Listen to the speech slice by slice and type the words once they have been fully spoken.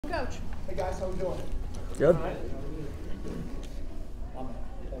Coach. Hey guys, how we doing? Good.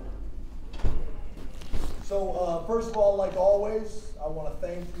 So first of all, like always, I want to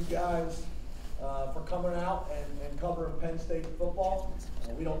thank you guys for coming out and covering Penn State football.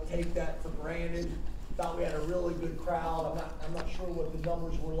 We don't take that for granted. Thought we had a really good crowd. I'm not sure what the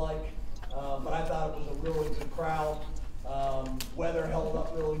numbers were like, but I thought it was a really good crowd. Weather held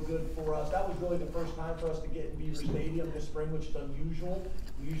up really good for us. That was really the first time for us to get in Beaver Stadium this spring, which is unusual.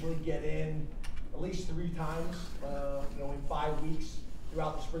 We usually get in at least 3 times, in 5 weeks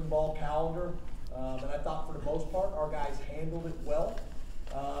throughout the spring ball calendar. And I thought for the most part, our guys handled it well.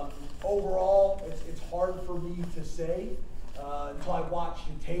 Overall, it's hard for me to say until I watch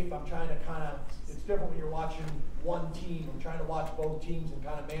the tape. I'm trying to it's different when you're watching one team. I'm trying to watch both teams and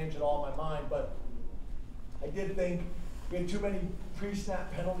kind of manage it all in my mind. But I did think we had too many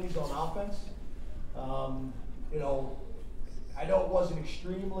pre-snap penalties on offense. I know it wasn't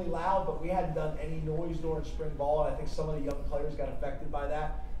extremely loud, but we hadn't done any noise during spring ball, and I think some of the young players got affected by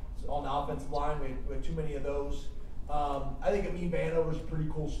that. So on the offensive line, we had too many of those. I think Amin Vanover's a pretty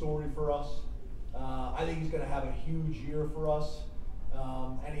cool story for us. I think he's going to have a huge year for us,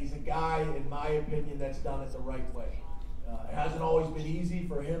 and he's a guy, in my opinion, that's done it the right way. It hasn't always been easy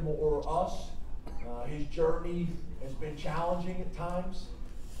for him or us. His journey has been challenging at times,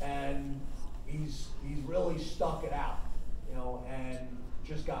 and he's really stuck it out, and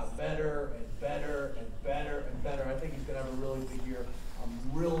just got better and better and better and better. I think he's going to have a really big year. I'm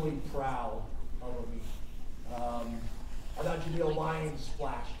really proud of him. I thought Jameel Lyons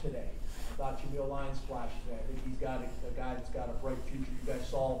flashed today. I think he's got a guy that's got a bright future. You guys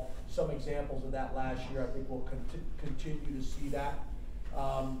saw some examples of that last year. I think we'll continue to see that.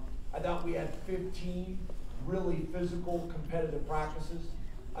 I thought we had 15 really physical, competitive practices.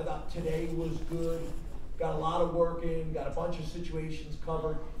 I thought today was good. Got a lot of work in, got a bunch of situations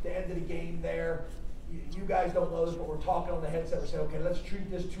covered. The end of the game there, you guys don't know this, but we're talking on the headset. We're saying, okay, let's treat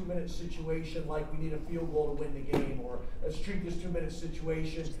this 2-minute situation like we need a field goal to win the game, or let's treat this 2-minute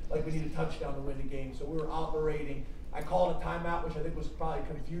situation like we need a touchdown to win the game. So we were operating. I called a timeout, which I think was probably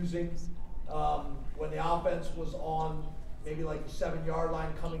confusing. When the offense was on maybe like the 7-yard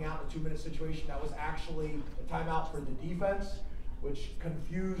line coming out in a 2-minute situation, that was actually a timeout for the defense, which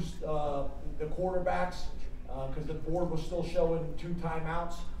confused the quarterbacks because the board was still showing 2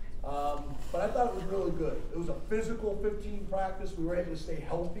 timeouts. But I thought it was really good. It was a physical 15 practice. We were able to stay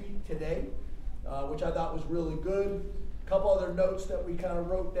healthy today, which I thought was really good. A couple other notes that we kind of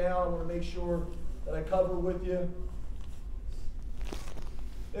wrote down. I want to make sure that I cover with you.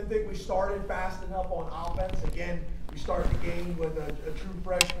 Didn't think we started fast enough on offense. Again, we started the game with a true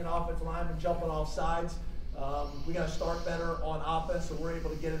freshman offensive lineman jumping off sides. We got to start better on offense so we're able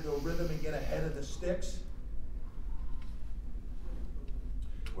to get into a rhythm and get ahead of the sticks.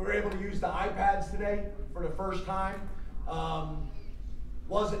 We were able to use the iPads today for the first time.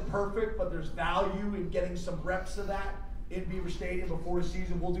 Wasn't perfect, but there's value in getting some reps of that in Beaver Stadium before the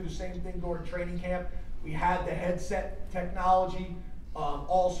season. We'll do the same thing during training camp. We had the headset technology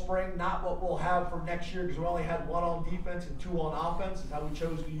all spring, not what we'll have for next year because we only had 1 on defense and 2 on offense. Is how we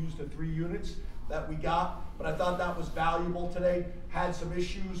chose to use the 3 units that we got. But I thought that was valuable today. Had some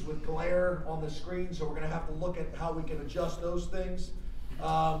issues with glare on the screen, so we're going to have to look at how we can adjust those things.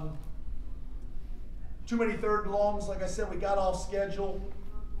 Too many 3rd and longs, like I said, we got off schedule.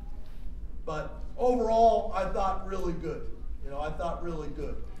 But overall, I thought really good. And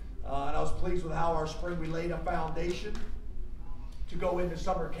I was pleased with how our spring, we laid a foundation to go into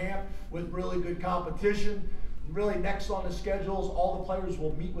summer camp with really good competition. Really next on the schedules, all the players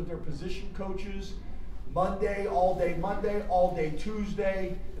will meet with their position coaches Monday, all day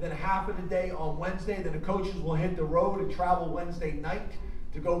Tuesday, and then half of the day on Wednesday. Then the coaches will hit the road and travel Wednesday night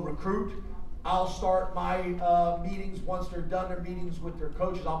to go recruit. I'll start my meetings once they're done their meetings with their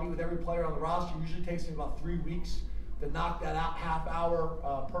coaches. I'll meet with every player on the roster. It usually takes me about 3 weeks to knock that out, half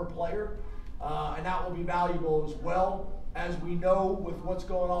hour per player. And that will be valuable as well. As we know with what's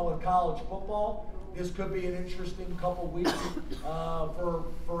going on with college football, this could be an interesting couple weeks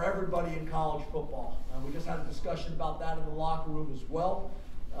for everybody in college football. We just had a discussion about that in the locker room as well.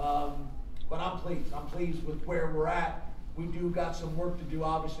 But I'm pleased. I'm pleased with where we're at. We do got some work to do,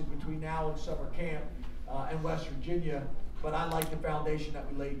 obviously, between now and summer camp and West Virginia. But I like the foundation that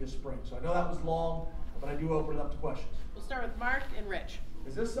we laid this spring. So I know that was long, but I do open it up to questions. We'll start with Mark and Rich.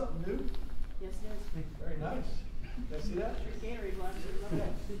 Is this something new? Yes, it is. Very nice. Can I see that? Your Gatorade one.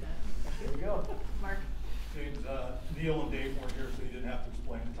 There we go. Mark. James, Neil and Dave weren't here, so you didn't have to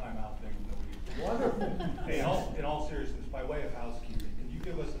explain the timeout thing. Wonderful. Hey, in all seriousness, by way of housekeeping, can you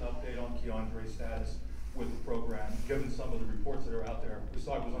give us an update on KeAndre's status with the program, given some of the reports that are out there? We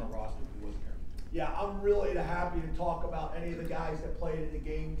saw Todd was on a roster, but he wasn't here. Yeah, I'm really happy to talk about any of the guys that played in the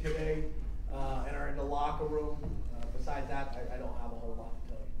game today and are in the locker room. Besides that, I don't have a whole lot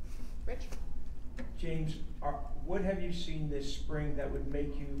to tell you. Rich? James, what have you seen this spring that would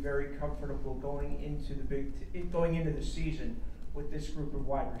make you very comfortable going into the season with this group of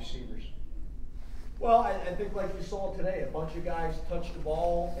wide receivers? Well, I think like you saw today, a bunch of guys touched the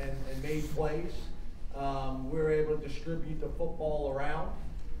ball and made plays. We were able to distribute the football around.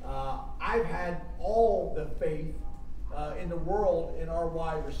 I've had all the faith in the world in our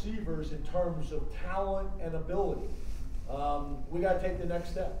wide receivers in terms of talent and ability. We got to take the next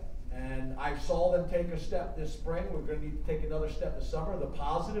step. And I saw them take a step this spring. We're going to need to take another step this summer. The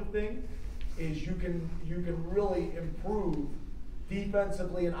positive thing is you can really improve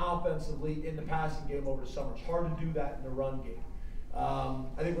defensively and offensively in the passing game over the summer. It's hard to do that in the run game.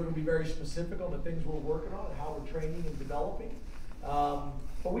 I think we're going to be very specific on the things we're working on and how we're training and developing.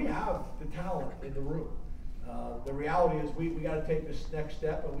 But we have the talent in the room. The reality is we got to take this next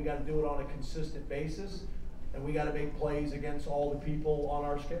step, and we got to do it on a consistent basis, and we got to make plays against all the people on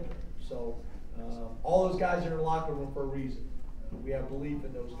our schedule. So all those guys are in the locker room for a reason. We have belief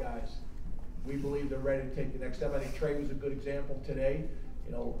in those guys. We believe they're ready to take the next step. I think Trey was a good example today.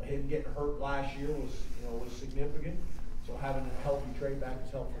 You know, him getting hurt last year was significant. So having a healthy Trey back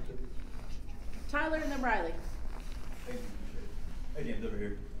is helpful too. Tyler and then Riley. Thank you. Hey, James, over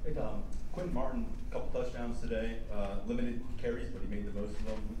here. Hey, Tom. Quentin Martin, a couple touchdowns today, limited carries, but he made the most of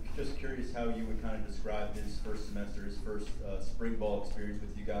them. Just curious how you would kind of describe his first semester, his first spring ball experience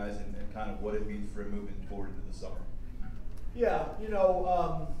with you guys, and kind of what it means for him moving forward into the summer. Yeah, you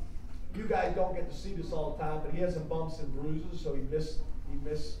know, you guys don't get to see this all the time, but he had some bumps and bruises, so he missed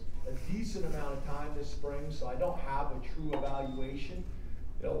a decent amount of time this spring, so I don't have a true evaluation.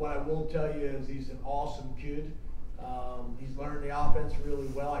 You know, what I will tell you is he's an awesome kid. He's learned the offense really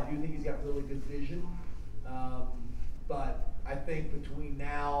well. I do think he's got really good vision. But I think between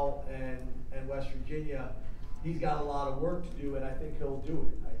now and West Virginia, he's got a lot of work to do, and I think he'll do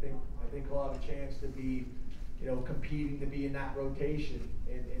it. I think he'll have a chance to be, you know, competing to be in that rotation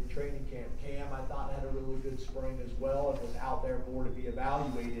in training camp. Cam, I thought, had a really good spring as well and was out there more to be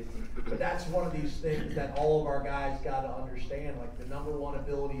evaluated. But that's one of these things that all of our guys got to understand. Like, the number one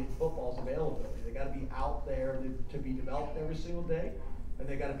ability in football is availability. They got to be out there to be developed every single day, and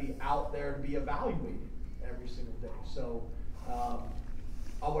they got to be out there to be evaluated every single day. So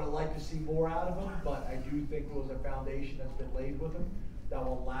I would have liked to see more out of him, but I do think there was a foundation that's been laid with him that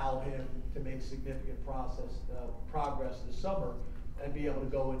will allow him to make significant progress this summer and be able to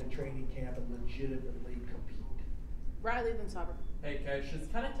go into training camp and legitimately compete. Riley then Sauber. Hey Coach,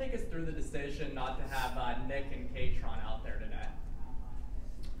 just kind of take us through the decision not to have Nick and KeAndre out there today.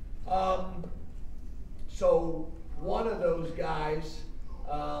 So one of those guys,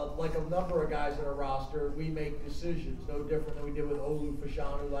 like a number of guys in our roster, we make decisions no different than we did with Olu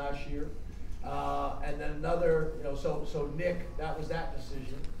Fashanu last year. And then another, you know, so Nick, that was that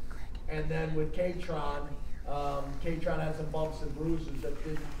decision. And then with KeAndre, KeAndre had some bumps and bruises that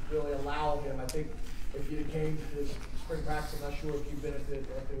didn't really allow him. I think if you came to this spring practice, I'm not sure if you've been at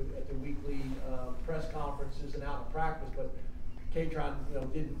the weekly press conferences and out in practice, but KeAndre, you know,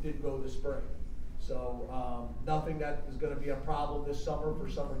 didn't go this spring. So nothing that is going to be a problem this summer for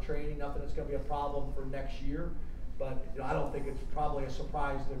summer training. Nothing that's going to be a problem for next year. But you know, I don't think it's probably a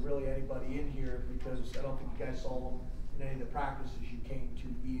surprise to really anybody in here, because I don't think you guys saw them in any of the practices you came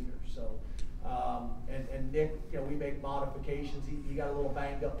to either. So and Nick, you know, we make modifications. He got a little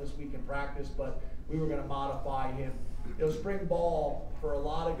banged up this week in practice, but we were going to modify him. You know, spring ball for a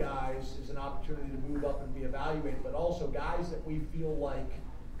lot of guys is an opportunity to move up and be evaluated, but also guys that we feel like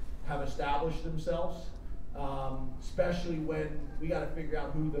have established themselves, especially when we got to figure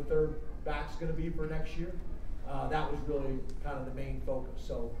out who the third back's going to be for next year. That was really kind of the main focus.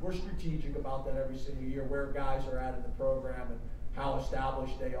 So we're strategic about that every single year, where guys are at in the program and how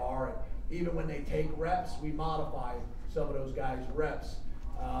established they are. And even when they take reps, we modify some of those guys' reps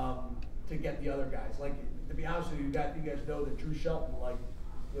to get the other guys. Like, to be honest with you, you guys know that Drew Shelton, like,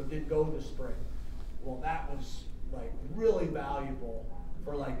 you know, didn't go this spring. Well, that was like really valuable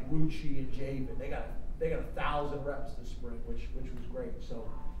for like Rucci and Javen. They got 1,000 reps this spring, which was great. So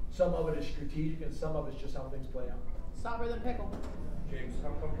some of it is strategic, and some of it's just how things play out. Sauber then Pickle. James, how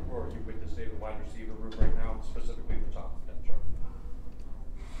comfortable are you with the state of the wide receiver room right now, specifically the top of the depth chart?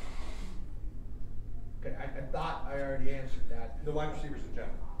 Okay, I thought I already answered that. The wide receivers in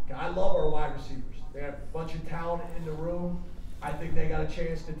general. Okay, I love our wide receivers. They have a bunch of talent in the room. I think they got a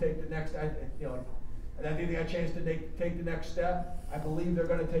chance to take the next, and I think they got a chance to take the next step. I believe they're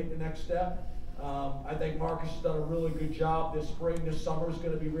going to take the next step. I think Marcus has done a really good job this spring. This summer is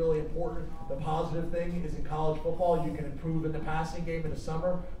going to be really important. The positive thing is in college football, you can improve in the passing game in the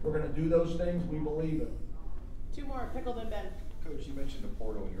summer. We're going to do those things. We believe it. 2 more, Pickle then Ben. Coach, you mentioned the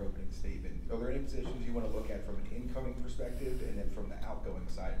portal in your opening statement. Are there any positions you want to look at from an incoming perspective and then from the outgoing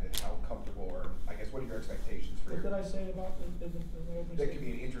side of it? How comfortable, or I guess what are your expectations for What did I say about the opening that statement? could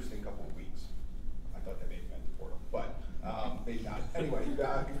be an interesting couple of weeks. I thought that maybe meant the portal, but maybe not. Anyway,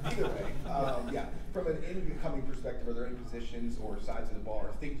 either way, yeah. From an incoming perspective, are there any positions or sides of the ball or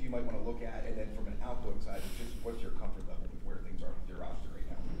things you might want to look at? And then from an outgoing side, just what's your comfort level with where things are with your roster right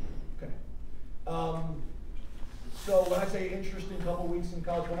now? Okay. So when I say interesting couple weeks in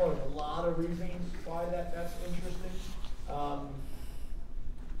college football, there's a lot of reasons why that's interesting.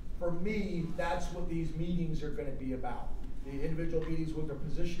 For me, that's what these meetings are going to be about. The individual meetings with their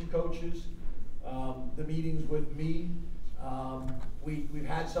position coaches, the meetings with me. We've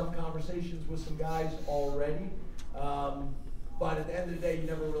had some conversations with some guys already, but at the end of the day, you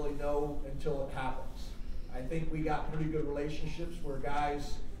never really know until it happens. I think we got pretty good relationships where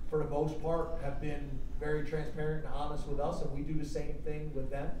guys, for the most part, have been very transparent and honest with us, and we do the same thing with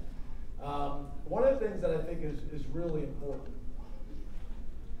them. One of the things that I think is really important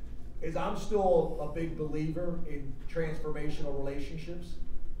is I'm still a big believer in transformational relationships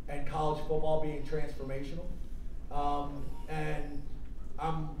and college football being transformational. And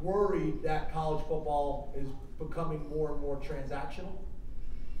I'm worried that college football is becoming more and more transactional,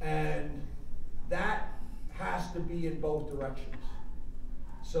 and that has to be in both directions.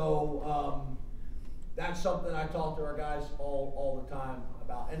 So that's something I talk to our guys all the time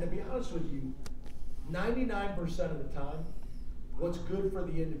about. And to be honest with you, 99% of the time, what's good for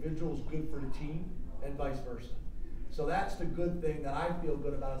the individual is good for the team, and vice versa. So that's the good thing that I feel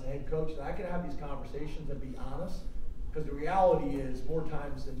good about as a head coach, that I can have these conversations and be honest, because the reality is, more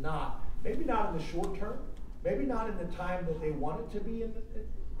times than not, maybe not in the short term, maybe not in the time that they want it to be in,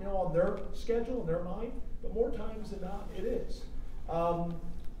 on their schedule, in their mind, but more times than not, it is.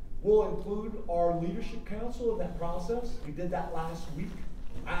 We'll include our leadership council in that process. We did that last week.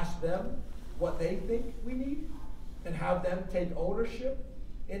 Ask them what they think we need and have them take ownership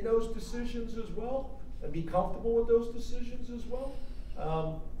in those decisions as well and be comfortable with those decisions as well.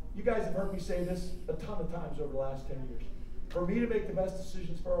 You guys have heard me say this a ton of times over the last 10 years. For me to make the best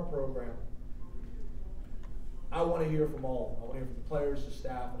decisions for our program, I want to hear from all of them. I want to hear from the players, the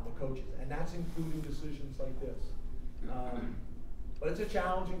staff, and the coaches, and that's including decisions like this. But it's a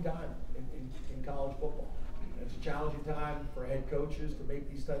challenging time in college football. It's a challenging time for head coaches to make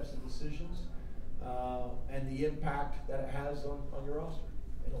these types of decisions and the impact that it has on your roster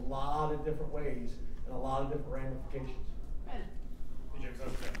in a lot of different ways and a lot of different ramifications. Ben. Hey, James,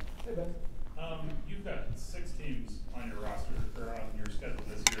 how's it going? Hey, Ben. You've got 6 teams on your roster, or on your schedule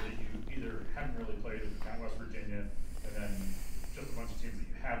this year that you either haven't really played, at West Virginia, and then just a bunch of teams that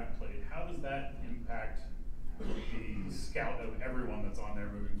you haven't played. How does that impact the scout of everyone that's on there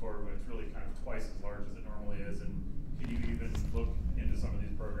moving forward when it's really kind of twice as large as it normally is? And can you even look into some of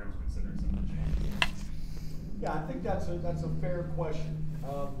these programs considering some of the changes? Yeah, I think that's a fair question.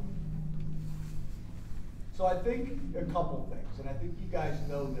 So I think a couple things, and I think you guys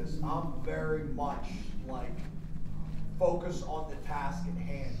know this. I'm very much like focus on the task at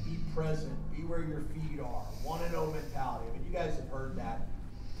hand, be present, be where your feet are, 1-0 mentality. I mean, you guys have heard that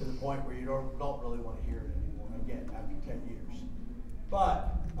to the point where you don't really want to hear it anymore, again, after 10 years.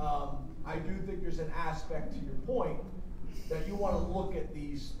 But I do think there's an aspect to your point that you want to look at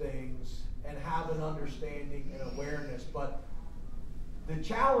these things and have an understanding and awareness. But the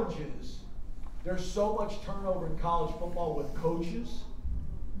challenge is there's so much turnover in college football with coaches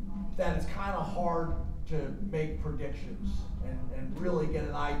that it's kind of hard to make predictions and really get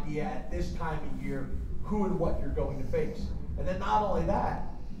an idea at this time of year who and what you're going to face. And then not only that,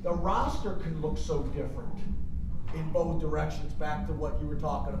 the roster can look so different in both directions, back to what you were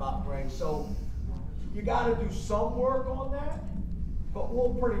talking about, Greg. So you got to do some work on that, but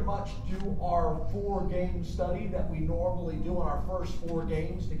we'll pretty much do our 4-game study that we normally do on our first 4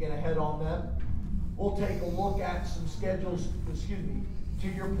 games to get ahead on them. We'll take a look at some schedules, to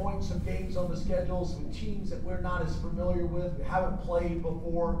your point, some games on the schedules with teams that we're not as familiar with, we haven't played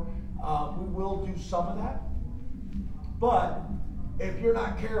before. We will do some of that. But if you're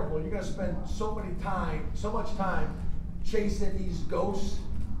not careful, you're going to spend so much time chasing these ghosts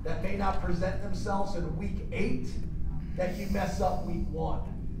that may not present themselves in week 8 that you mess up week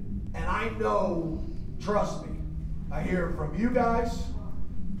 1. And I know, trust me, I hear it from you guys,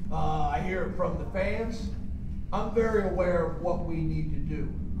 I hear it from the fans. I'm very aware of what we need to do.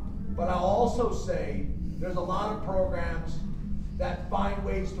 But I'll also say there's a lot of programs that find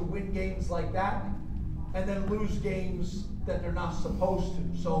ways to win games like that and then lose games that they're not supposed to.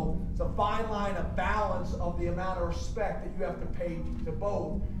 So it's a fine line of balance of the amount of respect that you have to pay to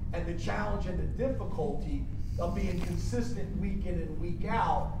both, and the challenge and the difficulty of being consistent week in and week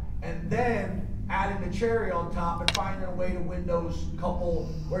out, and then adding the cherry on top and finding a way to win those couple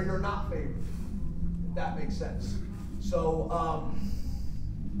where you're not favored, if that makes sense. So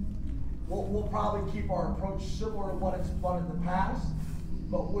we'll probably keep our approach similar to what it's done in the past,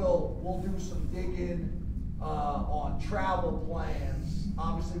 but we'll do some digging on travel plans.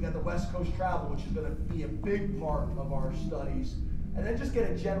 Obviously, we got the West Coast travel, which is going to be a big part of our studies, and then just get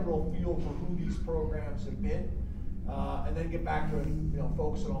a general feel for who these programs have been, and then get back to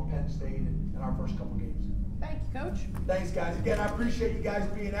focusing on Penn State and our first couple games. Thank you, Coach. Thanks, guys. Again, I appreciate you guys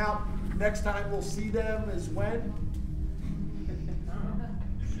being out. Next time we'll see them is when?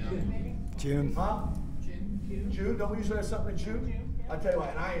 June. Huh? June? Don't we usually have something in June? I'll tell you what,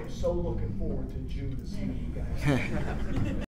 and I am so looking forward to June to see you guys.